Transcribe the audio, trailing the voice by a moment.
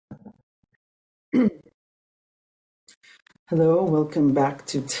Hello, welcome back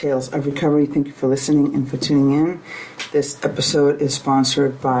to Tales of Recovery. Thank you for listening and for tuning in. This episode is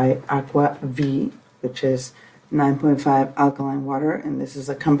sponsored by Aqua V, which is 9.5 alkaline water, and this is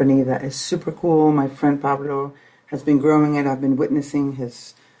a company that is super cool. My friend Pablo has been growing it. I've been witnessing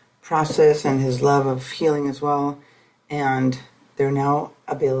his process and his love of healing as well, and they're now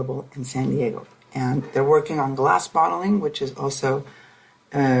available in San Diego. And they're working on glass bottling, which is also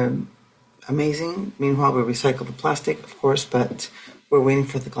amazing. Meanwhile, we recycle the plastic, of course, but we're waiting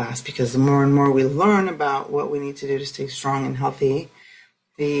for the glass because the more and more we learn about what we need to do to stay strong and healthy,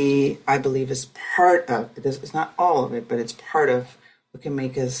 I believe, is part of it. It's not all of it, but it's part of what can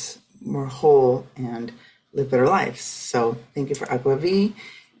make us more whole and live better lives. So thank you for AquaV,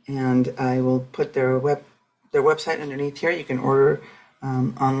 and I will put their website underneath here. You can order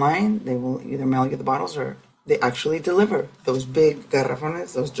online. They will either mail you the bottles or they actually deliver those big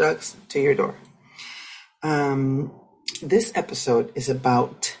garrafones, those jugs, to your door. This episode is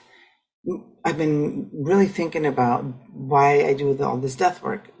about, I've been really thinking about why I do all this death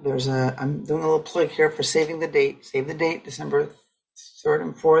work. I'm doing a little plug here for Saving the Date. Save the date, December 3rd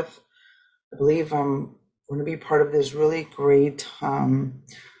and 4th. I believe I'm going to be part of this really great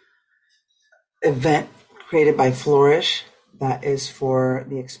event created by Flourish that is for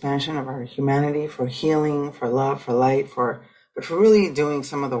the expansion of our humanity, for healing, for love, for light, but for really doing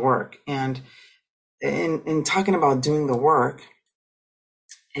some of the work. And in talking about doing the work,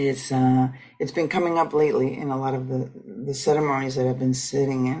 it's been coming up lately in a lot of the ceremonies that I've been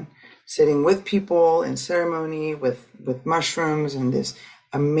sitting with people in ceremony with mushrooms and this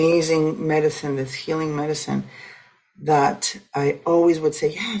amazing medicine, this healing medicine that I always would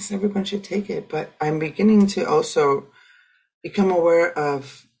say, yes, everyone should take it. But I'm beginning to also become aware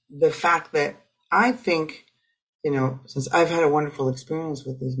of the fact that I think, since I've had a wonderful experience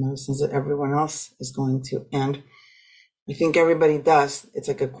with these medicines, that everyone else is going to. And I think everybody does. It's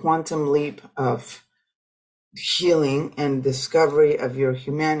like a quantum leap of healing and discovery of your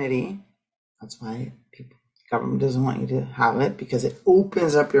humanity. That's why government doesn't want you to have it, because it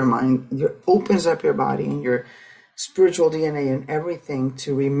opens up your mind, it opens up your body and your spiritual DNA and everything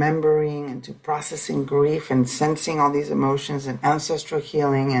to remembering and to processing grief and sensing all these emotions and ancestral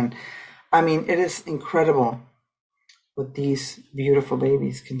healing. And I mean, it is incredible what these beautiful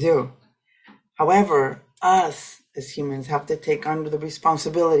babies can do. However, us as humans have to take under the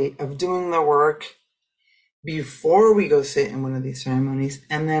responsibility of doing the work before we go sit in one of these ceremonies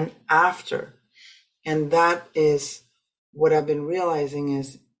and then after. And that is what I've been realizing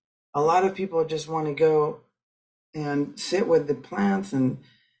is a lot of people just want to go and sit with the plants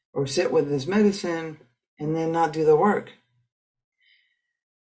or sit with this medicine and then not do the work.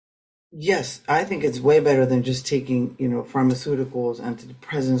 Yes, I think it's way better than just taking, pharmaceuticals,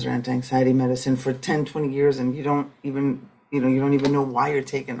 antidepressants or anti-anxiety medicine for 10, 20 years and you don't even know why you're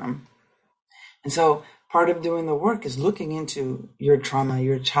taking them. And so part of doing the work is looking into your trauma,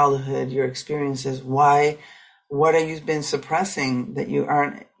 your childhood, your experiences. What have you been suppressing that you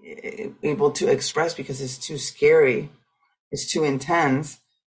aren't able to express because it's too scary, it's too intense,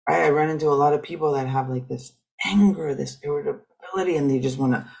 right? I run into a lot of people that have like this anger, this irritability, and they just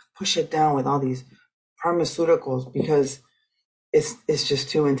want to push it down with all these pharmaceuticals because it's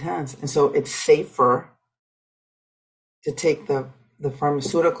just too intense. And so it's safer to take the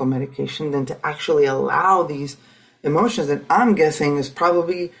pharmaceutical medication than to actually allow these emotions that I'm guessing is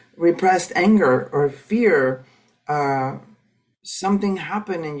probably repressed anger or fear. Something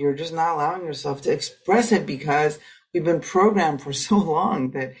happened and you're just not allowing yourself to express it because we've been programmed for so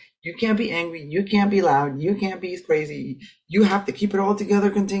long that you can't be angry, you can't be loud, you can't be crazy. You have to keep it all together,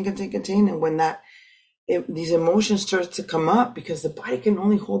 contain. And when these emotions start to come up, because the body can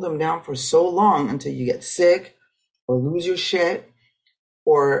only hold them down for so long until you get sick or lose your shit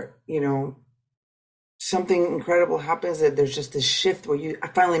or, something incredible happens, that there's just this shift where you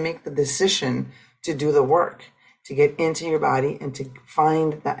finally make the decision to do the work, to get into your body and to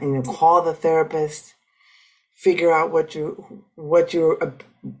find that, call the therapist, figure out what you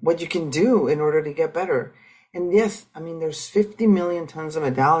can do in order to get better. And yes, I mean, there's 50 million tons of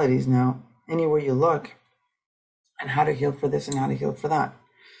modalities now, anywhere you look, and how to heal for this and how to heal for that.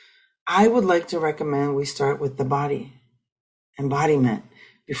 I would like to recommend we start with the body, embodiment.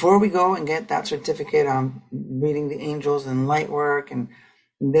 Before we go and get that certificate on reading the angels and light work and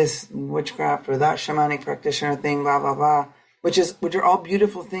this witchcraft or that shamanic practitioner thing, blah, blah, blah, which are all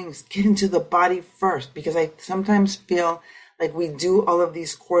beautiful things, get into the body first, because I sometimes feel like we do all of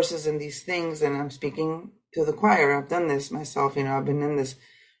these courses and these things, and I'm speaking to the choir. I've done this myself, I've been in this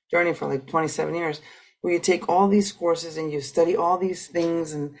journey for like 27 years, where you take all these courses and you study all these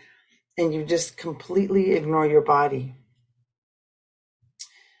things and and you just completely ignore your body.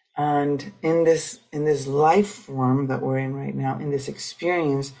 And in this life form that we're in right now, in this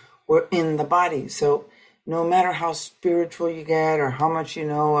experience, we're in the body. So no matter how spiritual you get or how much you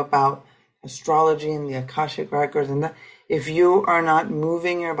know about astrology and the Akashic records, and that, if you are not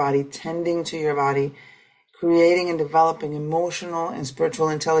moving your body, tending to your body, creating and developing emotional and spiritual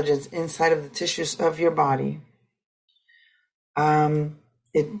intelligence inside of the tissues of your body,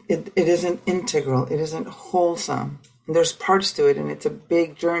 it isn't integral. It isn't wholesome. And there's parts to it, and it's a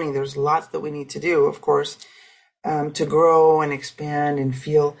big journey. There's lots that we need to do, of course, to grow and expand and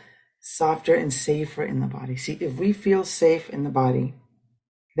feel softer and safer in the body. See, if we feel safe in the body,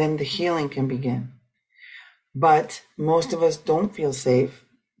 then the healing can begin. But most of us don't feel safe.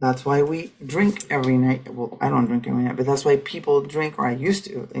 That's why we drink every night. Well, I don't drink every night, but that's why people drink, or I used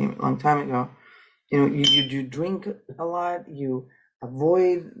to a long time ago. You drink a lot, you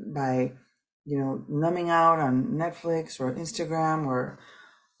avoid by, numbing out on Netflix or Instagram,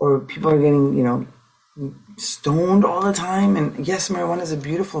 or people are getting, stoned all the time. And yes, marijuana is a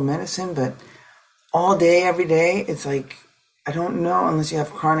beautiful medicine, but all day, every day, it's like, I don't know, unless you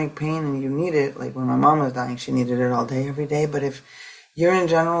have chronic pain and you need it. Like when my mom was dying, she needed it all day, every day. But if you're in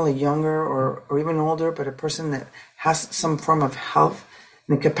general a younger or even older, but a person that has some form of health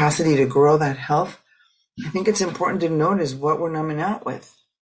and the capacity to grow that health, I think it's important to notice what we're numbing out with.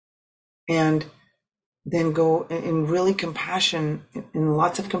 And then go in really compassion, in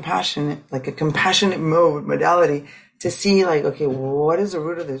lots of compassion, like a compassionate modality, to see like, okay, what is the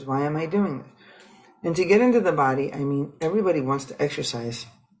root of this? Why am I doing this? And to get into the body, I mean, everybody wants to exercise.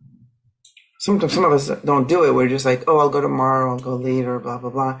 Sometimes some of us don't do it. We're just like, oh, I'll go tomorrow, I'll go later, blah, blah,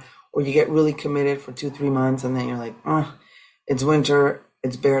 blah. Or you get really committed for 2-3 months, and then you're like, oh, it's winter,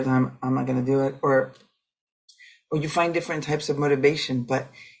 it's bear time, I'm not going to do it. Or you find different types of motivation. But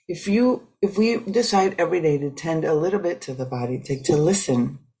if we decide every day to tend a little bit to the body, to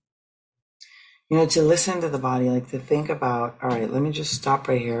listen, to listen to the body, like to think about, all right, let me just stop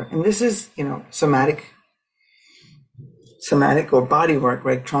right here. And this is, somatic or body work,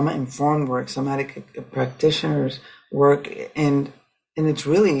 right? Trauma-informed work, somatic practitioners work. And it's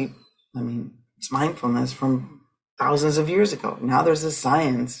really, it's mindfulness from thousands of years ago. Now there's a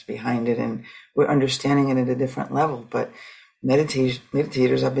science behind it, and we're understanding it at a different level. But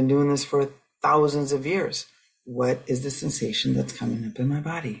meditators have been doing this for thousands of years. What is the sensation that's coming up in my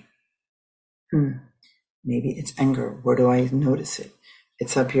body? Maybe it's anger. Where do I notice it?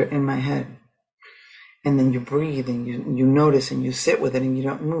 It's up here in my head. And then you breathe and you notice and you sit with it and you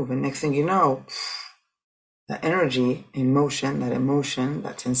don't move. And next thing you know, that energy, that emotion,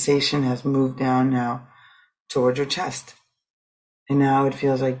 that sensation has moved down now towards your chest. And now it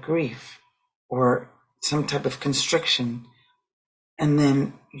feels like grief or some type of constriction. And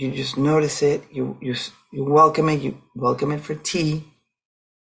then you just notice it. You welcome it. You welcome it for tea.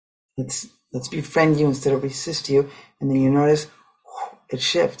 Let's befriend you instead of resist you. And then you notice it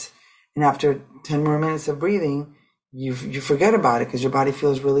shifts. And after 10 more minutes of breathing, you forget about it because your body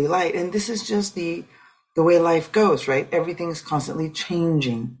feels really light. And this is just the way life goes, right? Everything's constantly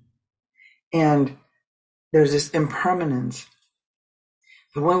changing. And there's this impermanence.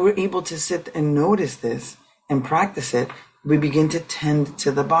 But when we're able to sit and notice this and practice it, we begin to tend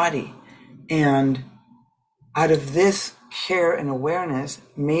to the body. And out of this care and awareness,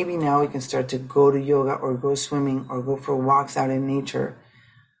 maybe now we can start to go to yoga or go swimming or go for walks out in nature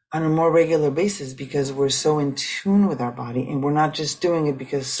on a more regular basis, because we're so in tune with our body, and we're not just doing it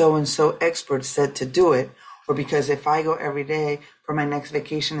because so-and-so expert said to do it, or because if I go every day for my next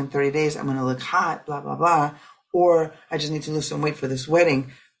vacation in 30 days, I'm going to look hot, blah, blah, blah, or I just need to lose some weight for this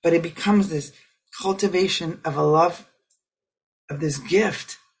wedding. But it becomes this cultivation of a love, of this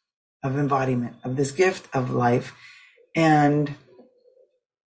gift of embodiment, of this gift of life. And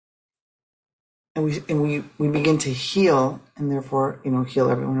we begin to heal, and therefore, heal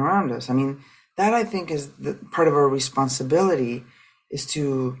everyone around us. I mean, that I think is the part of our responsibility, is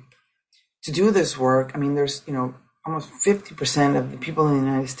to do this work. I mean, there's, almost 50% of the people in the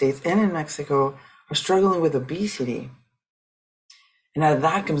United States and in Mexico are struggling with obesity. And out of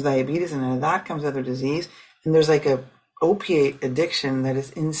that comes diabetes, and out of that comes other disease. And there's like a opiate addiction that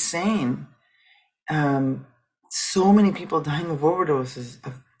is insane. So many people dying of overdoses,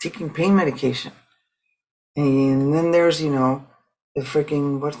 of taking pain medication. And then there's, the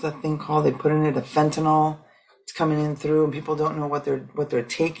freaking, what's that thing called? They put in it a fentanyl. It's coming in through, and people don't know what they're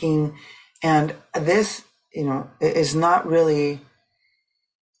taking. And this, is not really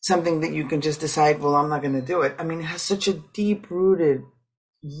something that you can just decide, well, I'm not going to do it. I mean, it has such a deep rooted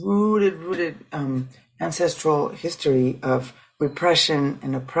ancestral history of repression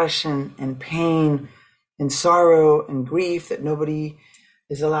and oppression and pain and sorrow and grief that nobody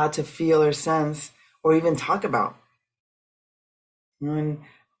is allowed to feel or sense or even talk about. And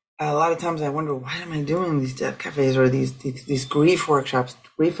a lot of times I wonder, why am I doing these death cafes or these grief workshops,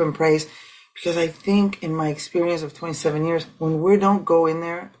 grief and praise? Because I think in my experience of 27 years, when we don't go in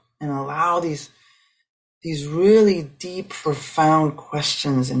there and allow these really deep, profound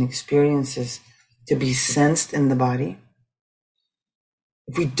questions and experiences to be sensed in the body,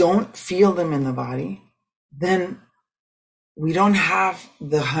 if we don't feel them in the body, then we don't have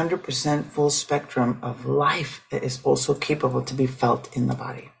the 100% full spectrum of life that is also capable to be felt in the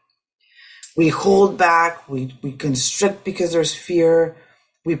body. We hold back, we constrict because there's fear,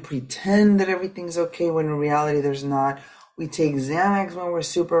 we pretend that everything's okay when in reality there's not. We take Xanax when we're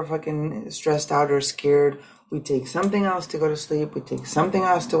super fucking stressed out or scared. We take something else to go to sleep. We take something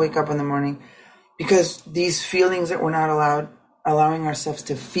else to wake up in the morning, because these feelings that we're not allowing ourselves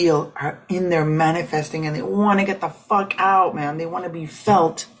to feel are in there manifesting, and they want to get the fuck out, man. They want to be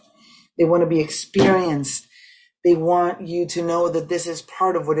felt. They want to be experienced. They want you to know that this is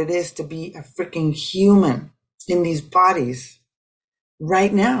part of what it is to be a freaking human in these bodies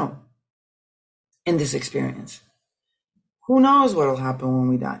right now in this experience. Who knows what will happen when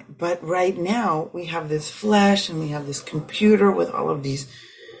we die? But right now we have this flesh and we have this computer with all of these,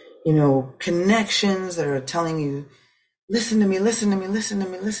 connections that are telling you, listen to me, listen to me, listen to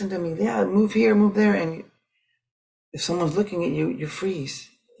me, listen to me. Yeah, move here, move there. And if someone's looking at you, you freeze.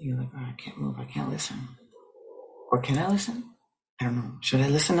 You're like, oh, I can't move, I can't listen. Or can I listen? I don't know. Should I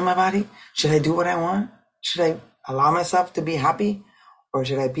listen to my body? Should I do what I want? Should I allow myself to be happy? Or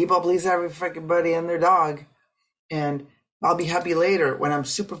should I people please every freaking buddy and their dog? And I'll be happy later when I'm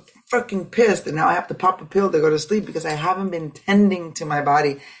super freaking pissed and now I have to pop a pill to go to sleep because I haven't been tending to my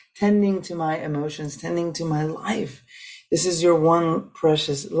body, tending to my emotions, tending to my life. This is your one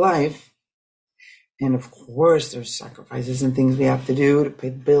precious life. And of course, there's sacrifices and things we have to do to pay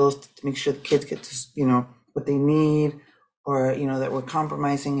the bills, to make sure the kids get to, what they need, or, that we're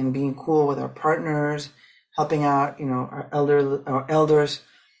compromising and being cool with our partners, helping out, our elders.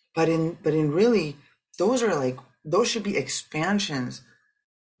 But in really, those should be expansions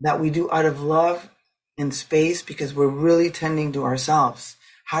that we do out of love and space, because we're really tending to ourselves.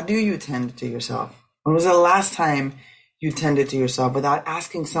 How do you tend to yourself? When was the last time you tended to yourself without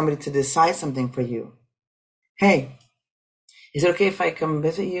asking somebody to decide something for you? Hey, is it okay if I come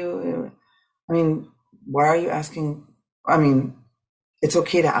visit you? I mean, why are you asking? I mean, it's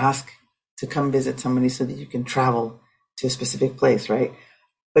okay to ask to come visit somebody so that you can travel to a specific place, right?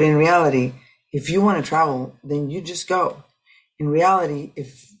 But in reality, if you want to travel, then you just go. In reality,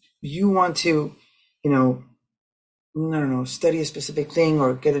 if you want to, study a specific thing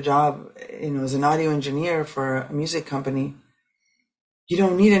or get a job, as an audio engineer for a music company, you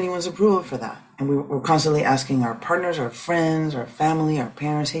don't need anyone's approval for that. And we're constantly asking our partners, our friends, our family, our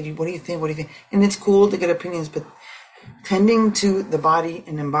parents, hey, what do you think? What do you think? And it's cool to get opinions, but tending to the body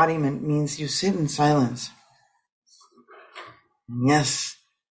and embodiment means you sit in silence. And yes,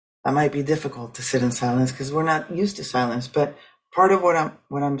 that might be difficult to sit in silence because we're not used to silence. But part of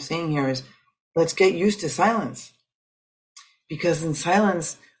what I'm saying here is, let's get used to silence. Because in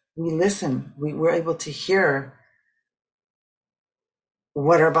silence, we listen. We're able to hear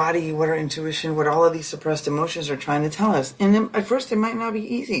what our body, what our intuition, what all of these suppressed emotions are trying to tell us. And at first, it might not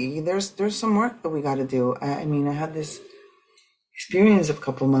be easy. There's some work that we got to do. I had this experience a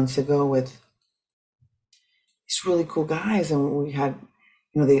couple months ago with these really cool guys, and we had,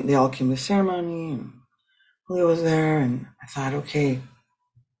 they all came to the ceremony, and Julio was there, and I thought, okay,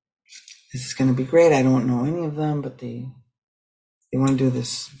 this is going to be great. I don't know any of them, but they want to do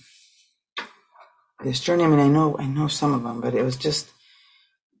this journey. I mean, I know some of them, but it was just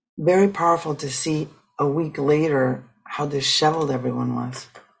very powerful to see a week later how disheveled everyone was.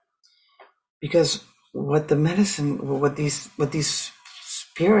 Because what these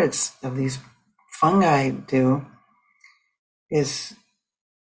spirits of these fungi do is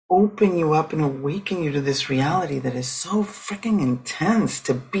open you up and awaken you to this reality that is so freaking intense,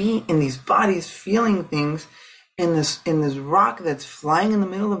 to be in these bodies feeling things in this rock that's flying in the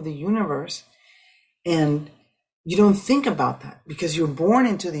middle of the universe. And you don't think about that because you're born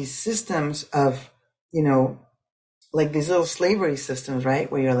into these systems of, like these little slavery systems,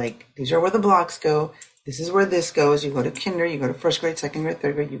 right? Where you're like, these are where the blocks go. This is where this goes. You go to kinder, you go to first grade, second grade,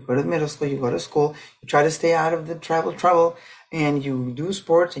 third grade, you go to middle school, you go to school, you try to stay out of the trouble, and you do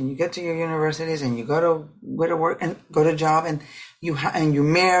sports, and you get to your universities, and you go to work and go to job, and you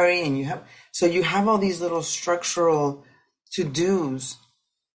marry, and you have all these little structural to-dos,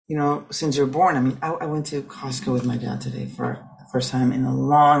 since you're born. I mean, I went to Costco with my dad today for first time in a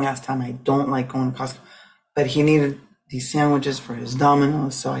long ass time. I don't like going to Costco, but he needed these sandwiches for his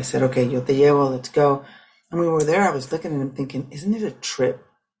Domino's. So I said, okay, yo te llevo, let's go. And we were there. I was looking at him thinking, isn't it a trip?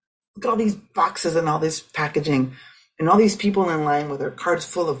 Look at all these boxes and all this packaging and all these people in line with their carts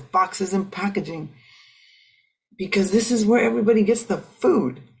full of boxes and packaging, because this is where everybody gets the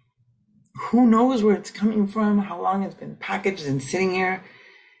food. Who knows where it's coming from, how long it's been packaged and sitting here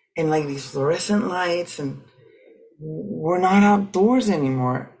in like these fluorescent lights, and we're not outdoors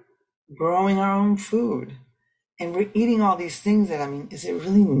anymore growing our own food. And we're eating all these things that, I mean, is it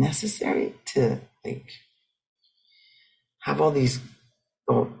really necessary to like have all these?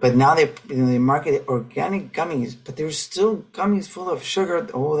 Oh, but now they market organic gummies, but there's still gummies full of sugar.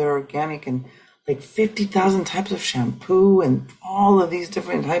 Oh, they're organic, and like 50,000 types of shampoo and all of these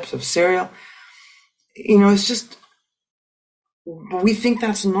different types of cereal. It's just, we think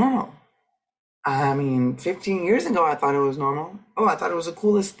that's normal. I mean, 15 years ago, I thought it was normal. Oh, I thought it was the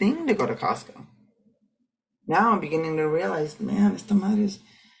coolest thing to go to Costco. Now I'm beginning to realize, man, esta madre is,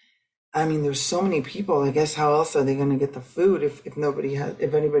 I mean, there's so many people. I guess how else are they going to get the food if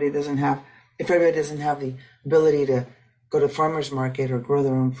everybody doesn't have the ability to go to farmers market or grow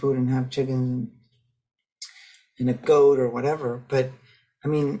their own food and have chickens and a goat or whatever. But I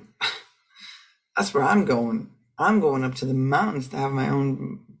mean, that's where I'm going. I'm going up to the mountains to have my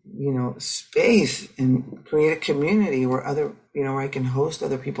own, space and create a community where where I can host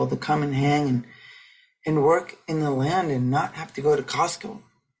other people to come and hang and work in the land and not have to go to Costco.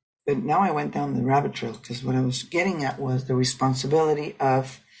 But now I went down the rabbit trail, because what I was getting at was the responsibility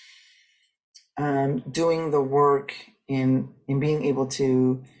of doing the work in being able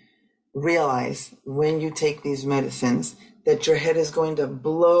to realize when you take these medicines that your head is going to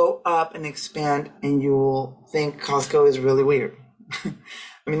blow up and expand, and you'll think Costco is really weird.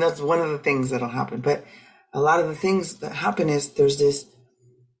 I mean, that's one of the things that'll happen. But a lot of the things that happen is there's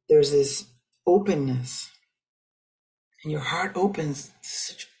this openness. And your heart opens to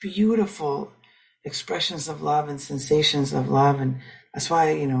such beautiful expressions of love and sensations of love. And that's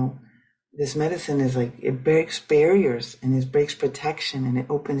why, this medicine is like, it breaks barriers and it breaks protection, and it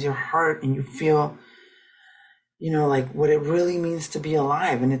opens your heart, and you feel, like what it really means to be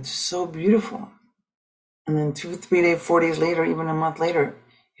alive. And it's so beautiful. And then 2, 3 days, 4 days later, even a month later,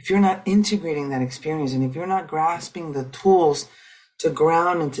 if you're not integrating that experience, and if you're not grasping the tools to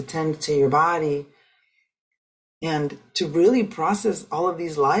ground and to tend to your body, and to really process all of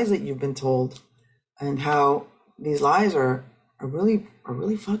these lies that you've been told, and how these lies are really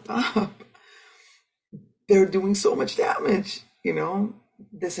fucked up. They're doing so much damage.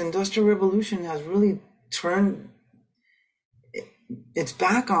 This industrial revolution has really turned its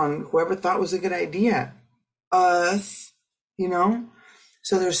back on whoever thought was a good idea. Us,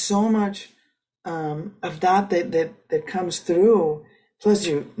 So there's so much of that comes through. Plus,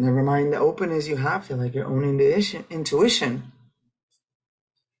 you never mind the openness you have to like your own intuition,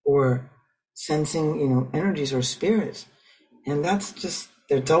 or sensing, energies or spirits, and that's just,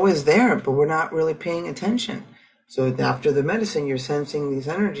 it's always there, but we're not really paying attention. So after the medicine, you're sensing these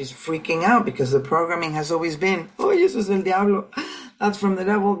energies freaking out, because the programming has always been, oh, eso es el diablo, that's from the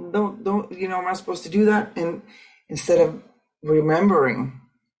devil. Don't, I'm not supposed to do that. And instead of remembering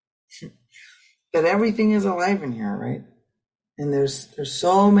that everything is alive in here, right? And there's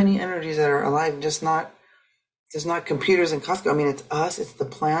so many energies that are alive, just not computers and Costco. I mean, it's us, it's the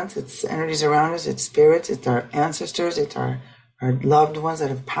plants, it's the energies around us, it's spirits, it's our ancestors, it's our loved ones that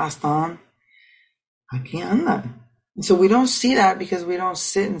have passed on. Aquí andan. And so we don't see that because we don't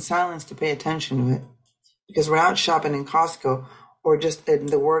sit in silence to pay attention to it. Because we're out shopping in Costco, or just in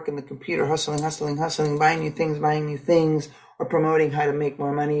the work and the computer, hustling, buying new things, or promoting how to make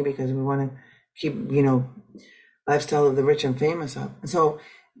more money because we want to keep, lifestyle of the rich and famous up. And so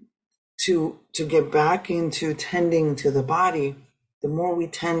to get back into tending to the body, the more we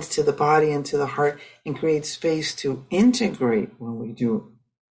tend to the body and to the heart and create space to integrate when we do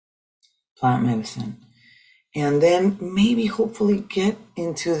plant medicine, and then maybe hopefully get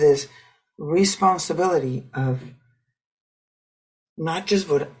into this responsibility of not just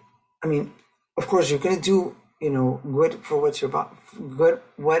what, I mean, of course you're going to do, good for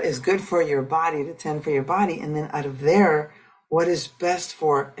what is good for your body, to tend for your body. And then out of there, what is best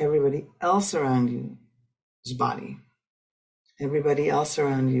for everybody else around you's body, everybody else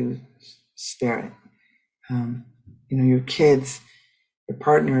around you's spirit, your kids, your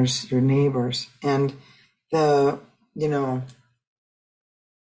partners, your neighbors. And one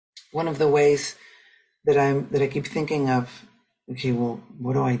of the ways that I keep thinking of, okay, well,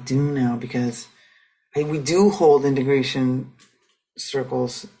 what do I do now? Because we do hold integration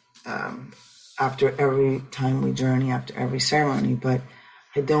circles after every time we journey, after every ceremony, but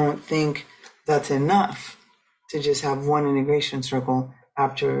I don't think that's enough to just have one integration circle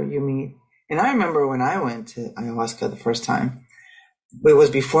after you meet. And I remember when I went to ayahuasca the first time, it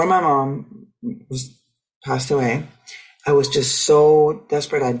was before my mom was passed away. I was just so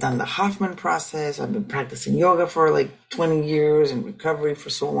desperate. I'd done the Hoffman process. I've been practicing yoga for like 20 years and recovery for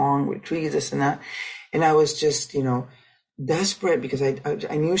so long, retreats, this and that. And I was just, desperate because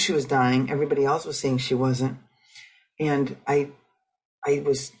I knew she was dying. Everybody else was saying she wasn't. And I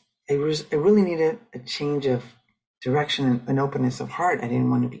really needed a change of direction and openness of heart. I didn't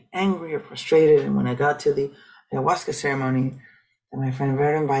want to be angry or frustrated. And when I got to the ayahuasca ceremony that my friend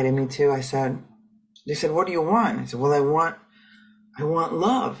Vera invited me to, they said, what do you want? I said, well, I want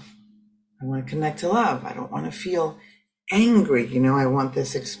love. I want to connect to love. I don't want to feel angry. I want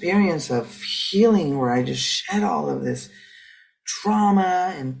this experience of healing where I just shed all of this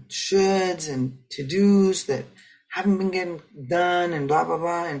trauma and shoulds and to-dos that haven't been getting done and blah, blah,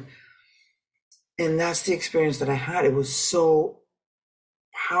 blah. And that's the experience that I had. It was so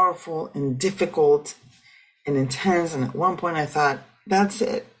powerful and difficult and intense. And at one point I thought, that's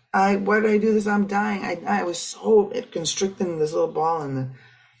it. Why did I do this? I'm dying. I was so constricted in this little ball. And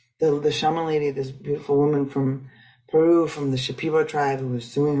the shaman lady, this beautiful woman from Peru, from the Shipibo tribe, who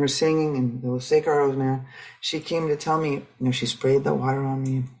was doing her singing, and the Oseka man, she came to tell me, she sprayed the water on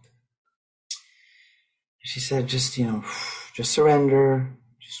me. She said, just surrender,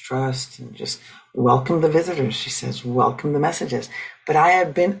 just trust, and just welcome the visitors. She says, welcome the messages. But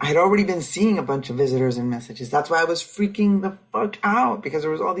I'd already been seeing a bunch of visitors and messages. That's why I was freaking the fuck out, because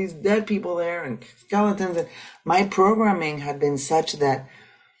there was all these dead people there and skeletons. And my programming had been such that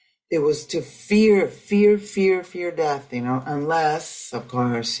it was to fear death, unless, of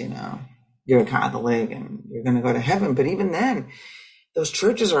course, you're a Catholic and you're going to go to heaven. But even then, those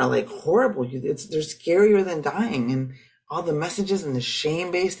churches are like horrible. They're scarier than dying. And all the messages and the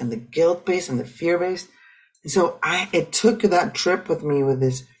shame-based and the guilt-based and the fear-based. And so it took that trip with me with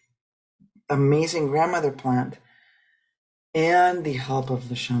this amazing grandmother plant and the help of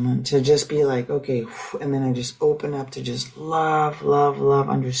the shaman to just be like, okay, and then I just open up to just love,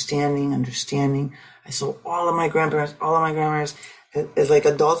 understanding. I saw all of my grandparents as like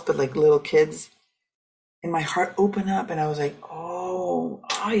adults, but like little kids. And my heart opened up and I was like, oh,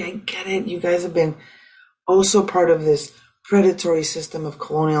 I get it. You guys have been also part of this predatory system of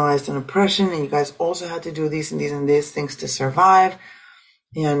colonialized and oppression, and you guys also had to do these and these and these things to survive.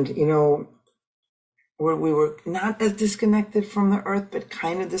 And we were not as disconnected from the earth, but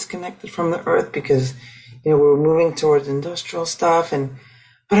kind of disconnected from the earth because we were moving towards industrial stuff.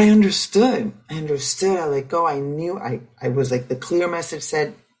 But I understood. I let go. I knew. I was like, the clear message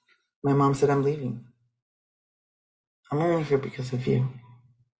said, my mom said, I'm leaving. I'm only here because of you.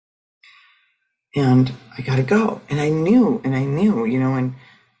 And I gotta go. And I knew, and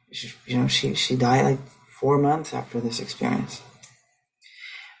she died like 4 months after this experience.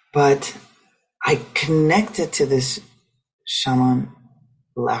 But I connected to this shaman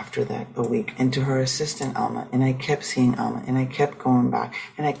after that a week, and to her assistant Alma, and I kept seeing Alma, and I kept going back,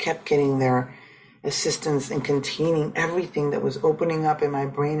 and I kept getting their assistance and containing everything that was opening up in my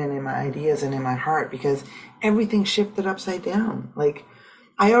brain and in my ideas and in my heart, because everything shifted upside down. Like,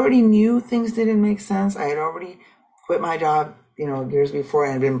 I already knew things didn't make sense. I had already quit my job, years before.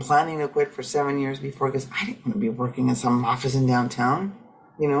 I had been planning to quit for 7 years before because I didn't want to be working in some office in downtown.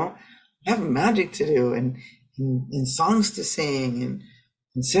 I have magic to do and songs to sing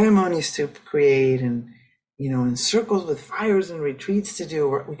and ceremonies to create and, in circles with fires and retreats to do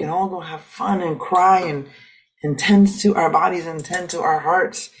where we can all go have fun and cry and tend to our bodies and tend to our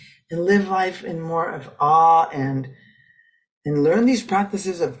hearts and live life in more of awe and learn these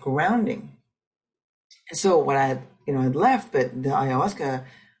practices of grounding. And so what I'd left, but the ayahuasca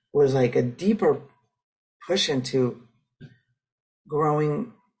was like a deeper push into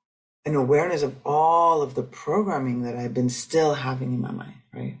growing an awareness of all of the programming that I've been still having in my mind,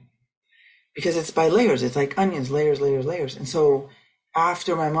 right? Because it's by layers. It's like onions, layers. And so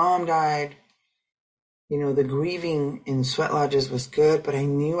after my mom died, the grieving in sweat lodges was good, but I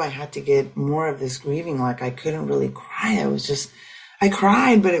knew I had to get more of this grieving. Like, I couldn't really cry. I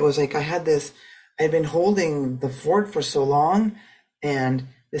cried, but it was like I'd been holding the fort for so long. And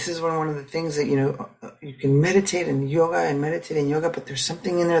this is one of the things that, you can meditate in yoga, but there's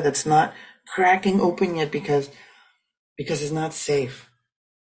something in there that's not cracking open yet because it's not safe.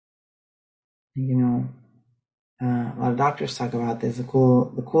 A lot of doctors talk about this. The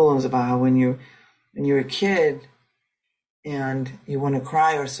cool is about how when you're a kid and you want to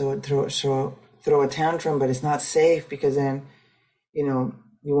cry or throw a tantrum, but it's not safe because then, you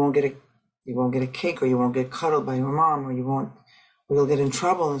won't get You won't get a cake, or you won't get cuddled by your mom, or you'll get in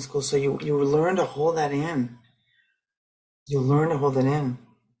trouble in school. So you learn to hold that in. You learn to hold it in.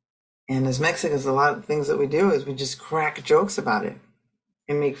 And as Mexicans, a lot of things that we do is we just crack jokes about it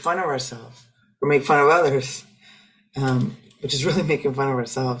and make fun of ourselves or make fun of others, which is really making fun of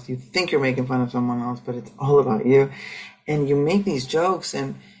ourselves. You think you're making fun of someone else, but it's all about you. And you make these jokes,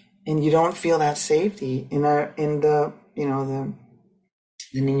 and you don't feel that safety in the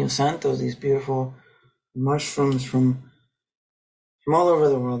Niños Santos, these beautiful mushrooms from all over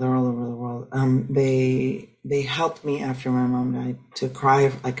the world. They're all over the world. They helped me after my mom died to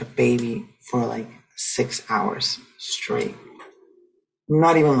cry like a baby for like 6 hours straight.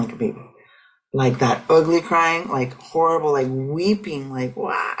 Not even like a baby. Like that ugly crying, like horrible, like weeping, like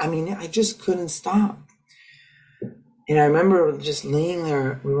wow. I mean, I just couldn't stop. And I remember just laying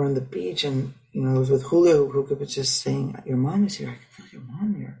there. We were on the beach, and it was with Julio, who was just saying, "Your mom is here. I can feel your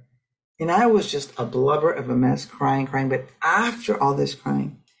mom here." And I was just a blubber of a mess, crying. But after all this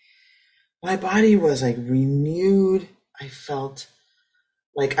crying, my body was like renewed. I felt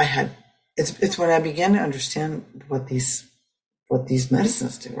like I had. It's when I began to understand what these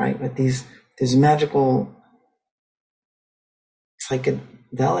medicines do, right? What these magical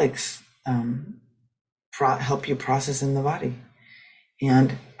psychedelics help you process in the body.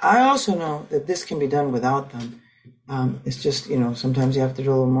 And I also know that this can be done without them. It's just, sometimes you have to do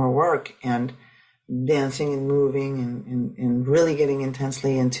a little more work, and dancing and moving and really getting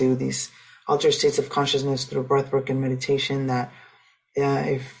intensely into these altered states of consciousness through breathwork and meditation, that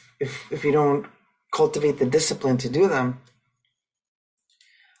if you don't cultivate the discipline to do them,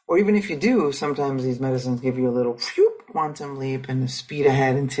 or even if you do, sometimes these medicines give you a little quantum leap and a speed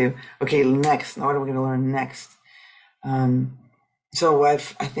ahead into, okay, next, what are we going to learn next? So I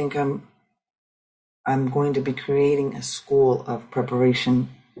think I'm going to be creating a school of preparation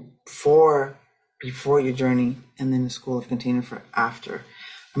for before your journey, and then a school of container for after.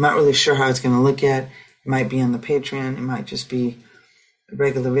 I'm not really sure how it's going to look yet. It might be on the Patreon. It might just be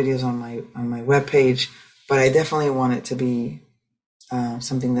regular videos on my webpage. But I definitely want it to be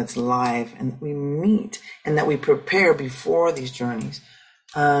something that's live, and that we meet and that we prepare before these journeys.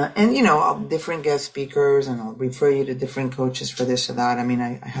 And different guest speakers, and I'll refer you to different coaches for this or that. I mean,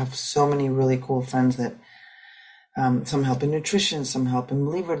 I have so many really cool friends that some help in nutrition, some help in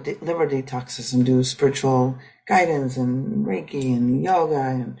liver detoxes, some do spiritual guidance and Reiki and yoga,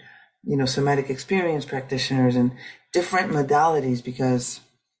 and somatic experience practitioners and different modalities, because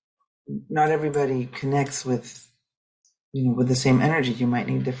not everybody connects with the same energy. You might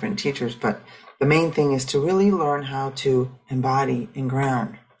need different teachers, but the main thing is to really learn how to embody and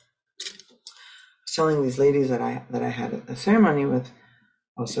ground. I was telling these ladies that I had a ceremony with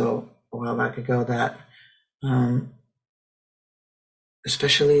also a while back ago that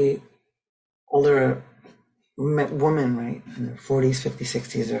especially older women, right, in their 40s, 50s,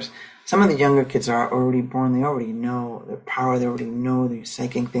 60s, there's some of the younger kids are already born, they already know their power, they already know they're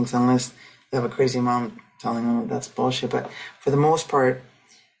psychic things, unless they have a crazy mom telling them that's bullshit. But for the most part,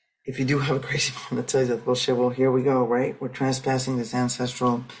 if you do have a crazy mom that tells you that bullshit, well, here we go, right? We're trespassing this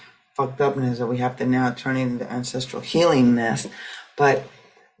ancestral fucked upness that we have to now turn into ancestral healingness. But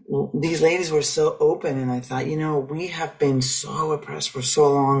these ladies were so open, and I thought, we have been so oppressed for so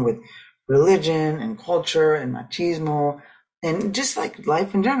long with religion and culture and machismo and just like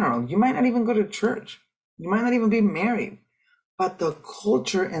life in general. You might not even go to church. You might not even be married. But the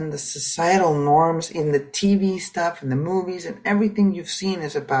culture and the societal norms in the TV stuff and the movies and everything you've seen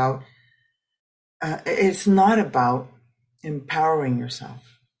is about, it's not about empowering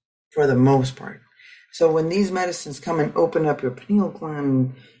yourself for the most part. So when these medicines come and open up your pineal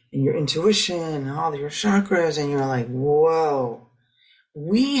gland and your intuition and all your chakras, and you're like, whoa,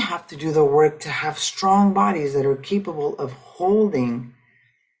 we have to do the work to have strong bodies that are capable of holding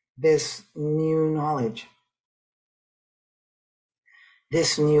this new knowledge,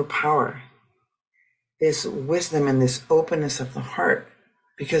 this new power, this wisdom, and this openness of the heart.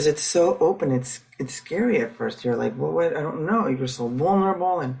 Because it's so open, it's scary at first. You're like, well, wait, I don't know. You're so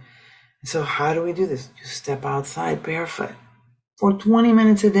vulnerable. And so how do we do this? You step outside barefoot for 20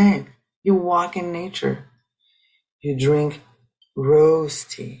 minutes a day. You walk in nature. You drink rose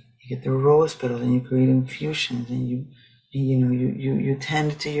tea. You get the rose petals and you create infusions, and you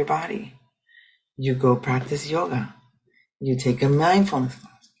tend to your body. You go practice yoga. You take a mindfulness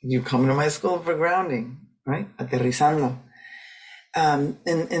class. You come to my school for grounding, right? Aterrizando. And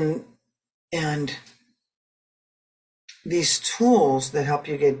these tools that help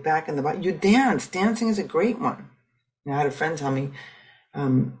you get back in the body. You dance. Dancing is a great one. I had a friend tell me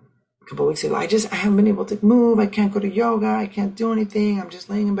a couple of weeks ago, I haven't been able to move. I can't go to yoga. I can't do anything. I'm just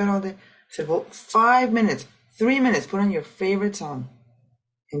laying in bed all day. I said, well, 5 minutes, 3 minutes, put on your favorite song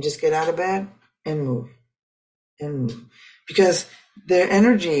and just get out of bed and move and move. Because the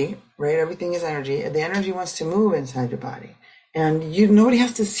energy, right? Everything is energy. The energy wants to move inside your body. And nobody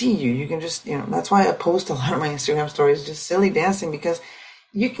has to see you. You can just, that's why I post a lot of my Instagram stories, just silly dancing, because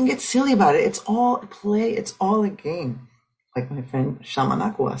you can get silly about it. It's all play. It's all a game. Like my friend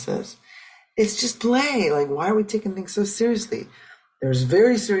Shamanakwa says, it's just play. Like, why are we taking things so seriously? There's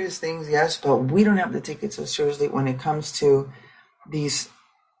very serious things, yes, but we don't have to take it so seriously when it comes to these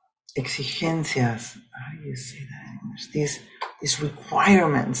exigencias. How do you say that in English? These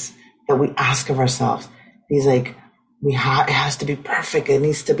requirements that we ask of ourselves. These like, it has to be perfect. It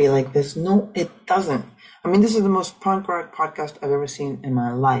needs to be like this. No, it doesn't. I mean, this is the most punk rock podcast I've ever seen in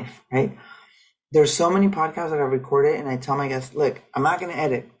my life, right? There's so many podcasts that I've recorded, and I tell my guests, look, I'm not going to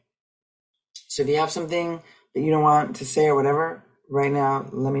edit. So if you have something that you don't want to say or whatever, right now,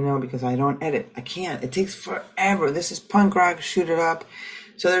 let me know, because I don't edit. I can't. It takes forever. This is punk rock. Shoot it up.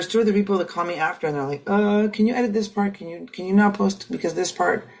 So there's 2 other people that call me after, and they're like, can you edit this part? Can you not post because this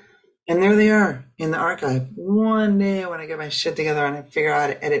part? And there they are in the archive. One day when I get my shit together and I figure out how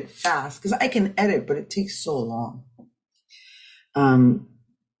to edit fast, because I can edit, but it takes so long. And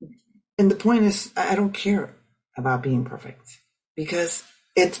the point is, I don't care about being perfect, because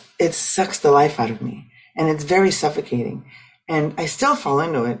it sucks the life out of me, and it's very suffocating. And I still fall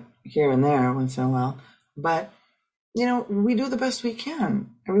into it here and there once in a while, but we do the best we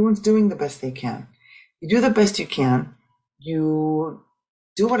can. Everyone's doing the best they can. You do the best you can. You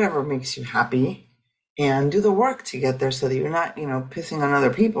do whatever makes you happy, and do the work to get there, so that you're not, pissing on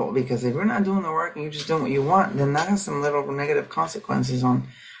other people. Because if you're not doing the work and you're just doing what you want, then that has some little negative consequences on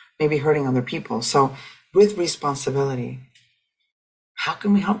maybe hurting other people. So with responsibility, how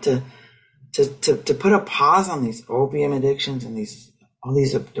can we help to put a pause on these opium addictions and all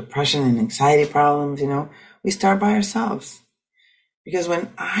these depression and anxiety problems? We start by ourselves. Because when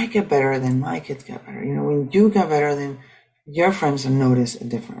I get better, then my kids get better. When you get better, then your friends will notice a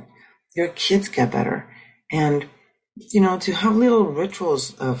difference. Your kids get better. And, to have little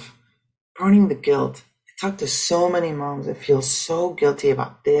rituals of burning the guilt. I talk to so many moms that feel so guilty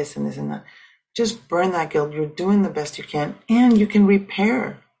about this and this and that. Just burn that guilt. You're doing the best you can, and you can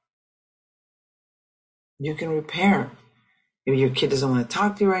repair. You can repair. Maybe your kid doesn't want to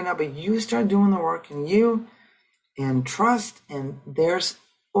talk to you right now, but you start doing the work, and trust, and there's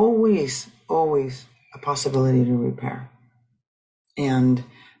always a possibility to repair. And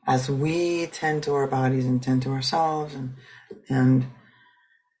as we tend to our bodies and tend to ourselves, and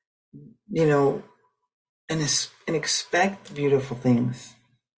expect beautiful things,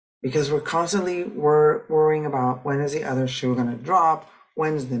 because we're constantly worrying about when is the other shoe going to drop,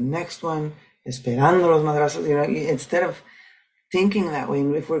 when's the next one, esperando los madrazos, instead of thinking that way.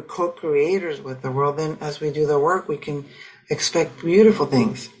 And if we're co-creators with the world, then as we do the work, we can expect beautiful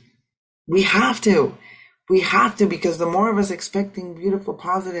things. We have to, because the more of us expecting beautiful,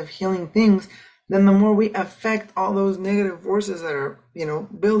 positive, healing things, then the more we affect all those negative forces that are,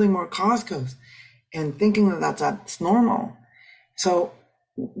 building more Costco's and thinking that that's normal. So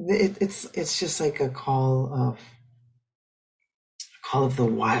it's just like a call of the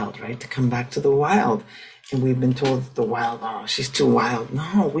wild, right? To come back to the wild. And we've been told the wild, oh, she's too wild.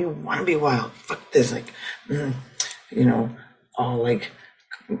 No, we want to be wild. Fuck this, all like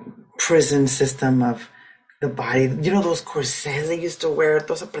prison system of the body. Those corsets they used to wear,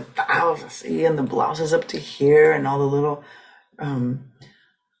 those apretados, así, and the blouses up to here, and all the little,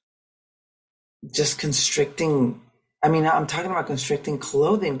 just constricting. I mean, I'm talking about constricting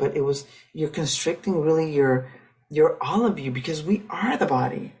clothing, but you're constricting really your all of you, because we are the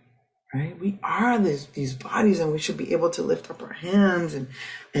body. Right? We are these bodies, and we should be able to lift up our hands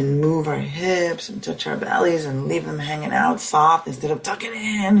and move our hips and touch our bellies and leave them hanging out soft instead of tucking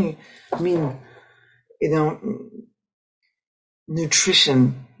in. I mean,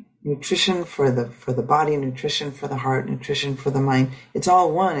 nutrition for the body, nutrition for the heart, nutrition for the mind. It's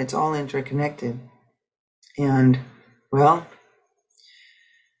all one. It's all interconnected. And, well,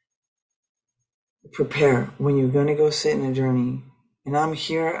 prepare when you're going to go sit in a journey. And I'm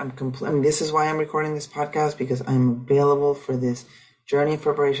here. This is why I'm recording this podcast, because I'm available for this journey of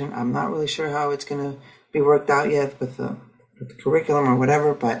preparation. I'm not really sure how it's going to be worked out yet with the curriculum or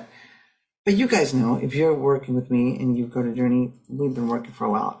whatever, but you guys know, if you're working with me and you go to Journey, we've been working for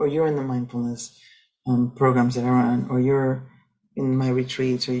a while, or you're in the mindfulness programs that I run, or you're in my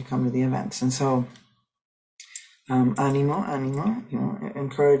retreats, or you come to the events. And so, animo,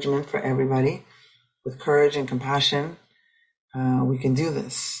 encouragement for everybody. With courage and compassion, we can do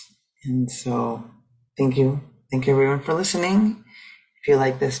this. And so thank you everyone for listening. If you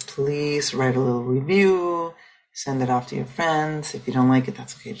like this, please write a little review, send it off to your friends. If you don't like it,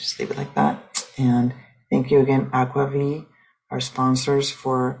 that's okay. Just leave it like that. And thank you again, Aquavi, our sponsors,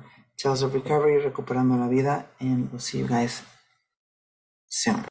 for Tales of Recovery, Recuperando la Vida. And we'll see you guys soon.